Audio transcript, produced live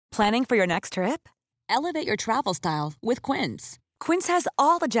Planning for your next trip? Elevate your travel style with Quince. Quince has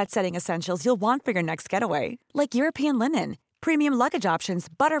all the jet-setting essentials you'll want for your next getaway, like European linen, premium luggage options,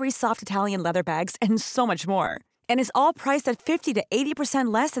 buttery soft Italian leather bags, and so much more. And is all priced at 50 to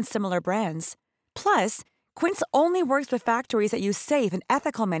 80% less than similar brands. Plus, Quince only works with factories that use safe and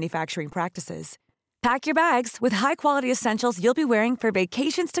ethical manufacturing practices. Pack your bags with high-quality essentials you'll be wearing for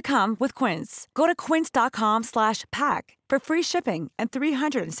vacations to come with Quince. Go to quince.com/pack for free shipping and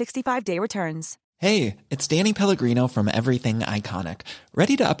 365-day returns. Hey, it's Danny Pellegrino from Everything Iconic.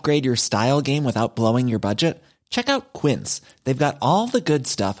 Ready to upgrade your style game without blowing your budget? Check out Quince. They've got all the good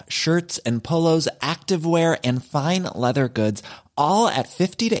stuff, shirts and polos, activewear, and fine leather goods, all at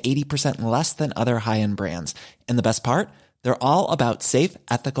 50 to 80% less than other high-end brands. And the best part? They're all about safe,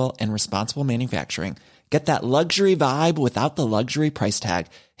 ethical, and responsible manufacturing. Get that luxury vibe without the luxury price tag.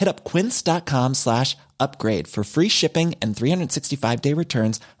 Hit up quince.com/upgrade for free shipping and 365-day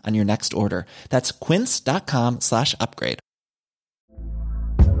returns on your next order. That's quince.com/upgrade.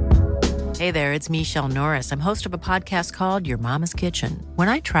 Hey there, it's Michelle Norris. I'm host of a podcast called Your Mama's Kitchen. When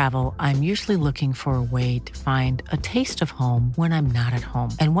I travel, I'm usually looking for a way to find a taste of home when I'm not at home.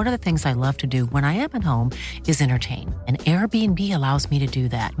 And one of the things I love to do when I am at home is entertain. And Airbnb allows me to do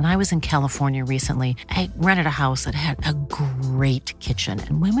that. When I was in California recently, I rented a house that had a great kitchen.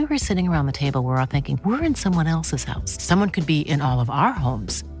 And when we were sitting around the table, we're all thinking, we're in someone else's house. Someone could be in all of our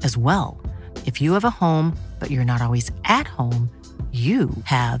homes as well. If you have a home, but you're not always at home, you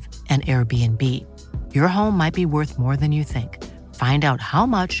have an Airbnb. Your home might be worth more than you think. Find out how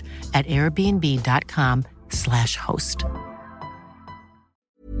much at airbnb.com/host.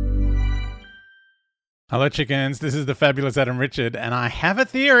 Hello, chickens. This is the fabulous Adam Richard, and I have a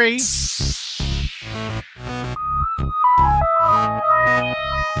theory.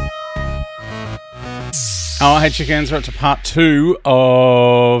 Oh, hey, chickens. We're up to part 2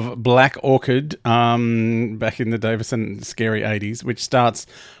 of Black Orchid, back in the Davison scary 80s, which starts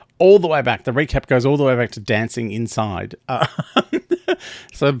all the way back. The recap goes all the way back to dancing inside.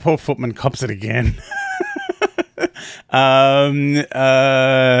 So poor Footman cops it again. And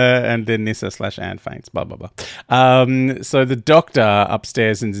then Nissa/Anne faints, blah, blah, blah. So the doctor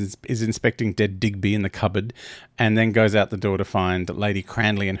upstairs is inspecting dead Digby in the cupboard and then goes out the door to find Lady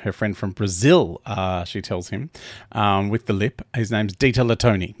Cranley and her friend from Brazil, she tells him, with the lip. His name's Dita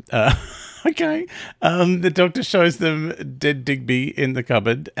Latoni. Okay. The doctor shows them dead Digby in the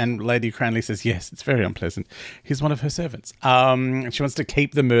cupboard, and Lady Cranley says, yes, it's very unpleasant. He's one of her servants. She wants to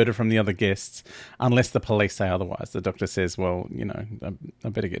keep the murder from the other guests, unless the police say otherwise. The doctor says, well, you know, I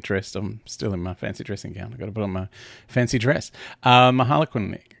better get dressed. I'm still in my fancy dressing gown. I've got to put on my fancy dress. My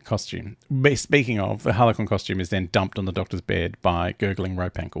Harlequin costume. Speaking of, the Harlequin costume is then dumped on the doctor's bed by gurgling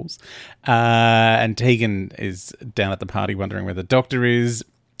rope ankles. And Tegan is down at the party wondering where the doctor is.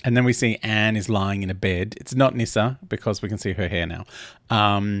 And then we see Anne is lying in a bed. It's not Nissa because we can see her hair now.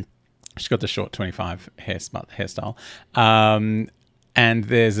 She's got the short 25 hairstyle. And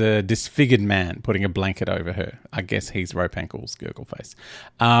there's a disfigured man putting a blanket over her. I guess he's Rope Ankles, Gurgle Face.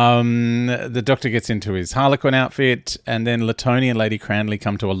 The doctor gets into his Harlequin outfit, and then Latoni and Lady Cranley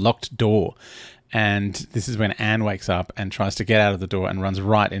come to a locked door. And this is when Anne wakes up and tries to get out of the door and runs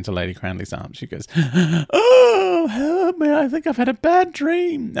right into Lady Cranley's arms. She goes, oh, help me. I think I've had a bad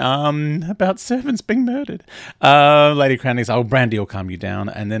dream about servants being murdered. Lady Cranley's, oh, Brandy will calm you down.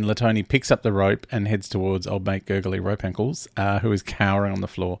 And then Latoni picks up the rope and heads towards old mate Gurgly Rope Ankles, who is cowering on the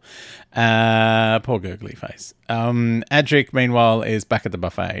floor. Poor Gurgly Face. Adric, meanwhile, is back at the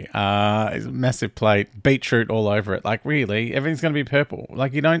buffet. It's a massive plate, beetroot all over it. Like, really, everything's going to be purple.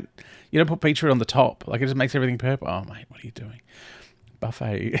 Like, you don't put beetroot on the top. Like, it just makes everything purple. Oh, mate, what are you doing?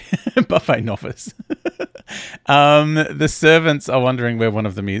 Buffet novice. The servants are wondering where one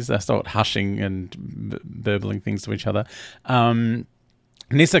of them is. They start hushing and burbling things to each other.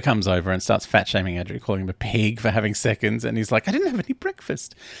 Nissa comes over and starts fat-shaming Adric, calling him a pig for having seconds, and he's like, I didn't have any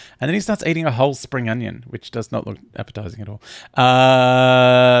breakfast. And then he starts eating a whole spring onion, which does not look appetizing at all.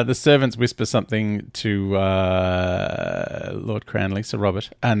 The servants whisper something to Lord Cranley, Sir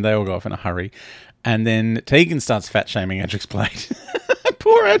Robert, and they all go off in a hurry. And then Tegan starts fat-shaming Adric's plate.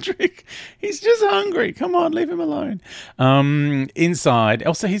 Poor Adric. He's just hungry. Come on, leave him alone. Inside,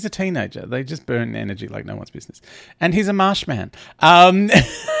 also he's a teenager. They just burn energy like no one's business. And he's a marshman. Anyway.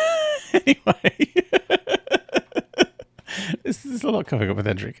 There's a lot coming up with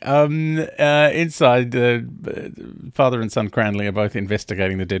Edric. Inside, father and son Cranley are both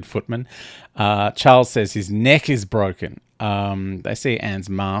investigating the dead footman. Charles says his neck is broken. They see Anne's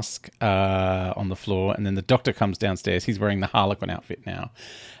mask on the floor, and then the doctor comes downstairs. He's wearing the Harlequin outfit now.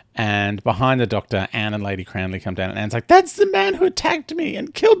 And behind the doctor, Anne and Lady Cranley come down, and Anne's like, "That's the man who attacked me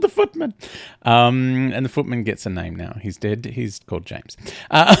and killed the footman." And the footman gets a name now. He's dead. He's called James.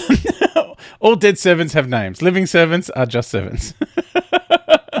 All dead servants have names. Living servants are just servants.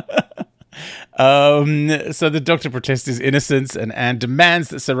 So the doctor protests his innocence, and Anne demands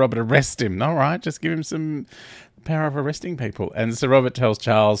that Sir Robert arrest him. All right, just give him some power of arresting people. And Sir Robert tells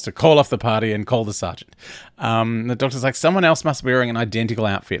Charles to call off the party and call the sergeant. The doctor's like, "Someone else must be wearing an identical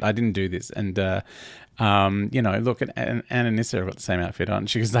outfit. I didn't do this." And, look, Anne and Nyssa have got the same outfit on.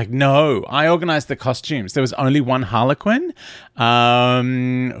 She goes like, "No, I organised the costumes. There was only one Harlequin."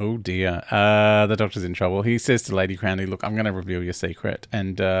 Oh dear. The doctor's in trouble. He says to Lady Cranley, "Look, I'm going to reveal your secret."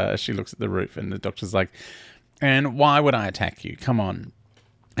 And she looks at the roof, and the doctor's like, "And why would I attack you? Come on."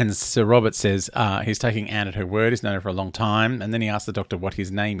 And Sir Robert says he's taking Anne at her word. He's known her for a long time. And then he asks the doctor what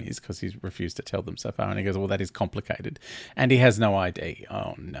his name is, because he's refused to tell them so far. And he goes, "Well, that is complicated." And he has no ID.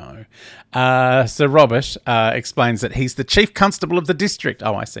 Oh, no. Sir Robert explains that he's the chief constable of the district.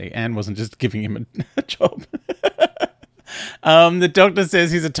 Oh, I see. Anne wasn't just giving him a job. The doctor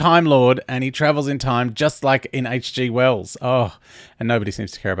says he's a Time Lord and he travels in time just like in H.G. Wells. Oh, and nobody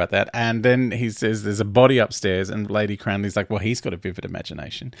seems to care about that. And then he says there's a body upstairs, and Lady Cranley's like, "Well, he's got a vivid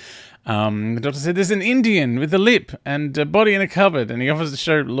imagination." The doctor said there's an Indian with a lip and a body in a cupboard, and he offers to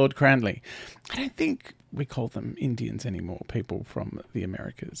show Lord Cranley. I don't think we call them Indians anymore, people from the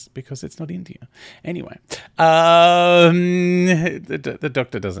Americas, because it's not India. Anyway, the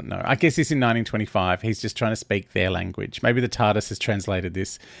doctor doesn't know. I guess he's in 1925. He's just trying to speak their language. Maybe the TARDIS has translated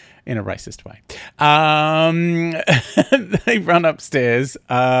this in a racist way. They run upstairs.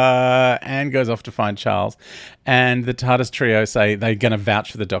 Anne goes off to find Charles, and the TARDIS trio say they're going to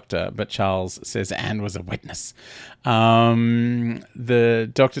vouch for the doctor, but Charles says Anne was a witness. The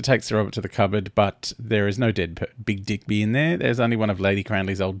doctor takes Sir Robert to the cupboard, but there is no dead Big Digby in there. There's only one of Lady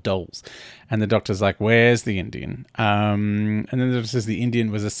Cranley's old dolls. And the doctor's like, "Where's the Indian?" And then the doctor says the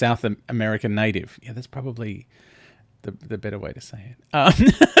Indian was a South American native. Yeah, that's probably the better way to say it.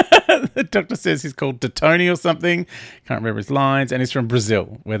 The doctor says he's called Tony or something. Can't remember his lines. And he's from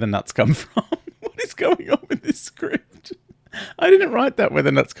Brazil, where the nuts come from. What is going on with this script? I didn't write that, where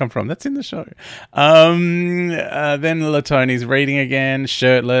the nuts come from. That's in the show. Then Latony's reading again,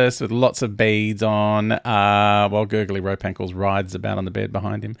 shirtless, with lots of beads on, while Gurgly Rope Ankles rides about on the bed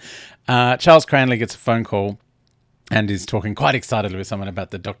behind him. Charles Cranley gets a phone call and is talking quite excitedly with someone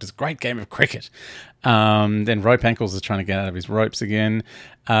about the doctor's great game of cricket. Then Rope Ankles is trying to get out of his ropes again.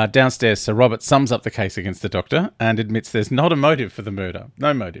 Downstairs, Sir Robert sums up the case against the doctor and admits there's not a motive for the murder.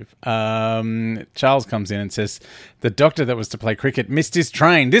 No motive. Charles comes in and says the doctor that was to play cricket missed his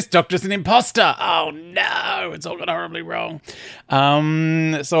train. This doctor's an imposter. Oh, no. It's all gone horribly wrong.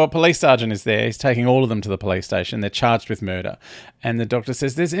 So a police sergeant is there. He's taking all of them to the police station. They're charged with murder. And the doctor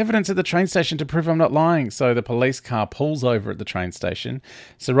says, "There's evidence at the train station to prove I'm not lying." So the police car pulls over at the train station.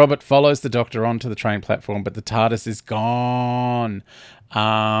 Sir Robert follows the doctor onto the train platform, but the TARDIS is gone.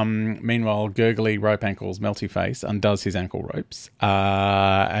 Meanwhile, Gurgly Rope Ankles Melty Face undoes his ankle ropes.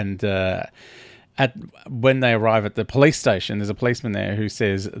 When they arrive at the police station, there's a policeman there who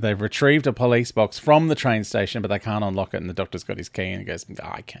says they've retrieved a police box from the train station, but they can't unlock it, and the doctor's got his key, and he goes,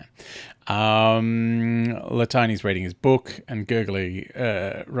 "I can." Latony's reading his book, and Gurgly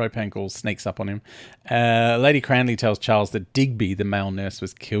Rope Ankles sneaks up on him. Lady Cranley tells Charles that Digby, the male nurse,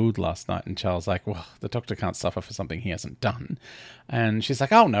 was killed last night, and Charles is like, "Well, the doctor can't suffer for something he hasn't done." And she's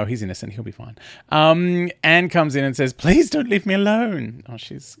like, "Oh, no, he's innocent. He'll be fine." Anne comes in and says, "Please don't leave me alone." Oh,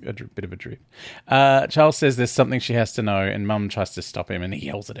 she's a bit of a drip. Charles says there's something she has to know, and Mum tries to stop him, and he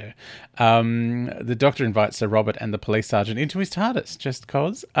yells at her. The doctor invites Sir Robert and the police sergeant into his TARDIS, just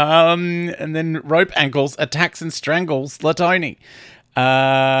cause. And then Rope Ankles attacks and strangles Latony. Then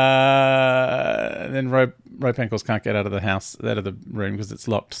Rope Ankles can't get out of the room because it's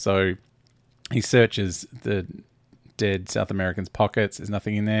locked, so he searches the dead South American's pockets. There's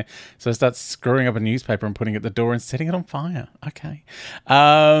nothing in there. So he starts screwing up a newspaper and putting it at the door and setting it on fire. Okay.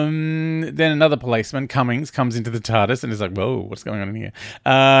 Then another policeman, Cummings, comes into the TARDIS and is like, "Whoa, what's going on in here?"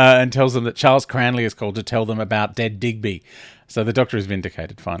 And tells them that Charles Cranley is called to tell them about dead Digby. So the doctor is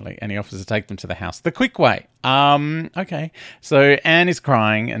vindicated finally, and he offers to take them to the house the quick way. Okay. So Anne is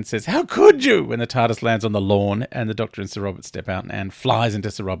crying and says, "How could you?" when the TARDIS lands on the lawn, and the doctor and Sir Robert step out, and Anne flies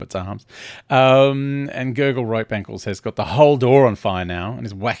into Sir Robert's arms. And Gurgle Rope Ankles has got the whole door on fire now and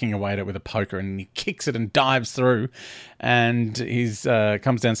is whacking away at it with a poker, and he kicks it and dives through. And he's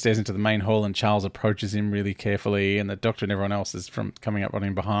comes downstairs into the main hall, and Charles approaches him really carefully, and the doctor and everyone else is coming up on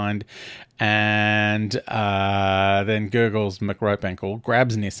him behind. And then Gurgle's McRopeankle,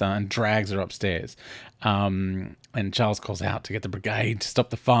 grabs Nissa and drags her upstairs. And Charles calls out to get the brigade to stop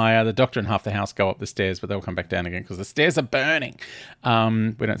the fire. The doctor and half the house go up the stairs, but they'll come back down again because the stairs are burning.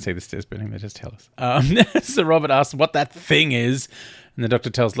 We don't see the stairs burning, they just tell us. So Robert asks what that thing is, and the doctor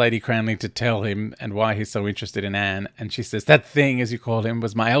tells Lady Cranley to tell him and why he's so interested in Anne. And she says, that thing, as you call him,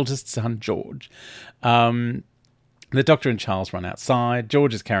 was my eldest son, George. The doctor and Charles run outside.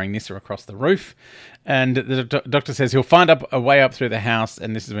 George is carrying Nissa across the roof. And the doctor says he'll find a way up through the house.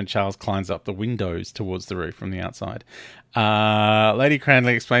 And this is when Charles climbs up the windows towards the roof from the outside. Lady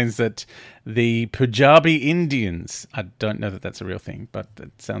Cranley explains that the Punjabi Indians, I don't know that that's a real thing, but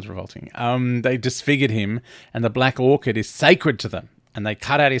it sounds revolting. They disfigured him, and the black orchid is sacred to them. And they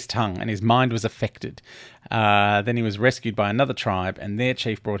cut out his tongue, and his mind was affected. Then he was rescued by another tribe, and their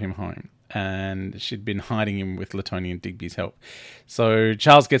chief brought him home. And she'd been hiding him with Latoni and Digby's help. So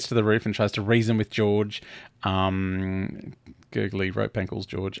Charles gets to the roof and tries to reason with George. Gurgly rope ankles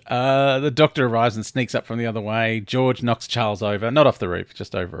George. The doctor arrives and sneaks up from the other way. George knocks Charles over, not off the roof,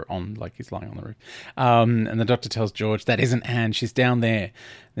 just over on, like he's lying on the roof. And the doctor tells George, that isn't Anne, she's down there.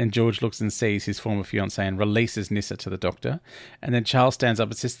 Then George looks and sees his former fiancée and releases Nissa to the doctor. And then Charles stands up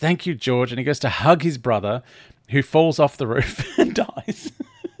and says, thank you, George. And he goes to hug his brother, who falls off the roof and dies.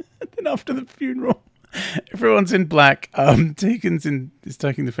 And after the funeral, everyone's in black. Deacon's is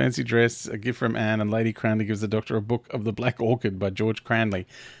taking the fancy dress, a gift from Anne, and Lady Cranley gives the doctor a book of the Black Orchid by George Cranley.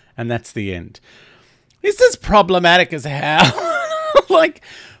 And that's the end. This is problematic as hell. Like,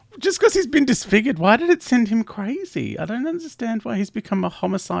 just because he's been disfigured, why did it send him crazy? I don't understand why he's become a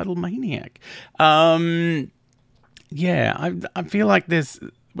homicidal maniac. I feel like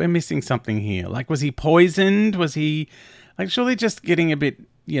we're missing something here. Like, was he poisoned? Was he, like, surely just getting a bit,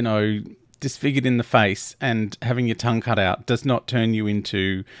 disfigured in the face and having your tongue cut out does not turn you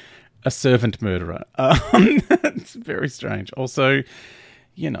into a servant murderer. It's very strange. Also,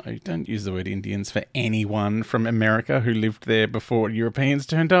 don't use the word Indians for anyone from America who lived there before Europeans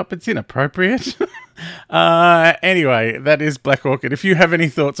turned up. It's inappropriate. Anyway, that is Black Orchid. If you have any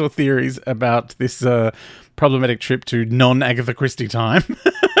thoughts or theories about this problematic trip to non-Agatha Christie time,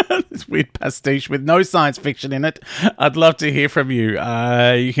 this weird pastiche with no science fiction in it, I'd love to hear from you.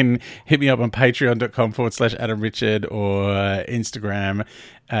 You can hit me up on patreon.com/Adam Richard or Instagram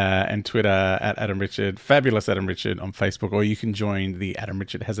and Twitter at Adam Richard, Fabulous Adam Richard on Facebook, or you can join the Adam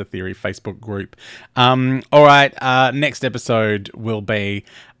Richard Has a Theory Facebook group. All right, next episode will be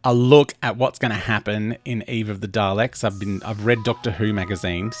a look at what's going to happen in Eve of the Daleks. I've read Doctor Who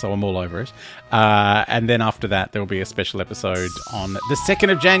magazine, so I'm all over it. And then after that, there will be a special episode on the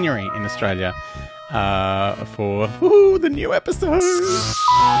 2nd of January in Australia for the new episode.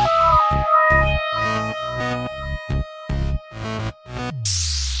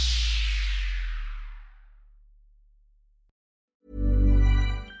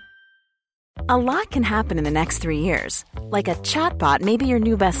 A lot can happen in the next 3 years. Like a chatbot may be your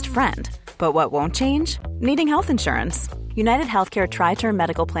new best friend. But what won't change? Needing health insurance. United Healthcare Tri-Term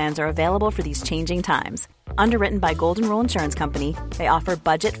Medical Plans are available for these changing times. Underwritten by Golden Rule Insurance Company, they offer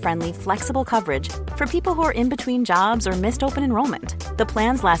budget-friendly, flexible coverage for people who are in between jobs or missed open enrollment. The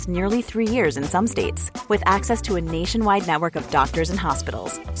plans last nearly 3 years in some states, with access to a nationwide network of doctors and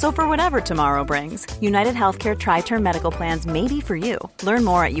hospitals. So for whatever tomorrow brings, United Healthcare Tri-Term Medical Plans may be for you. Learn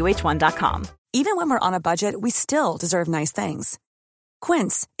more at uh1.com. Even when we're on a budget, we still deserve nice things.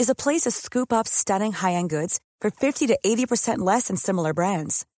 Quince is a place to scoop up stunning high-end goods for 50 to 80% less than similar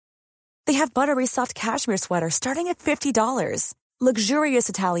brands. They have buttery soft cashmere sweaters starting at $50, luxurious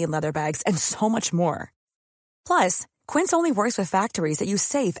Italian leather bags, and so much more. Plus, Quince only works with factories that use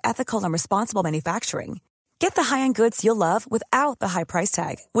safe, ethical, and responsible manufacturing. Get the high-end goods you'll love without the high price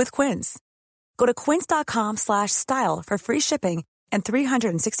tag with Quince. Go to quince.com/style for free shipping and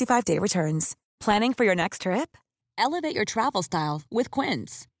 365-day returns. Planning for your next trip? Elevate your travel style with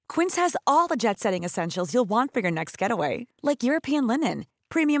Quince. Quince has all the jet-setting essentials you'll want for your next getaway, like European linen,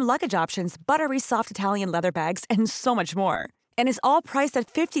 premium luggage options, buttery soft Italian leather bags, and so much more. And is all priced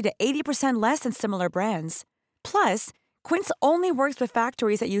at 50 to 80% less than similar brands. Plus, Quince only works with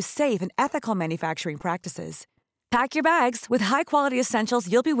factories that use safe and ethical manufacturing practices. Pack your bags with high-quality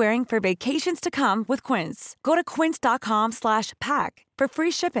essentials you'll be wearing for vacations to come with Quince. Go to quince.com/pack for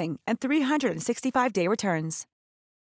free shipping and 365-day returns.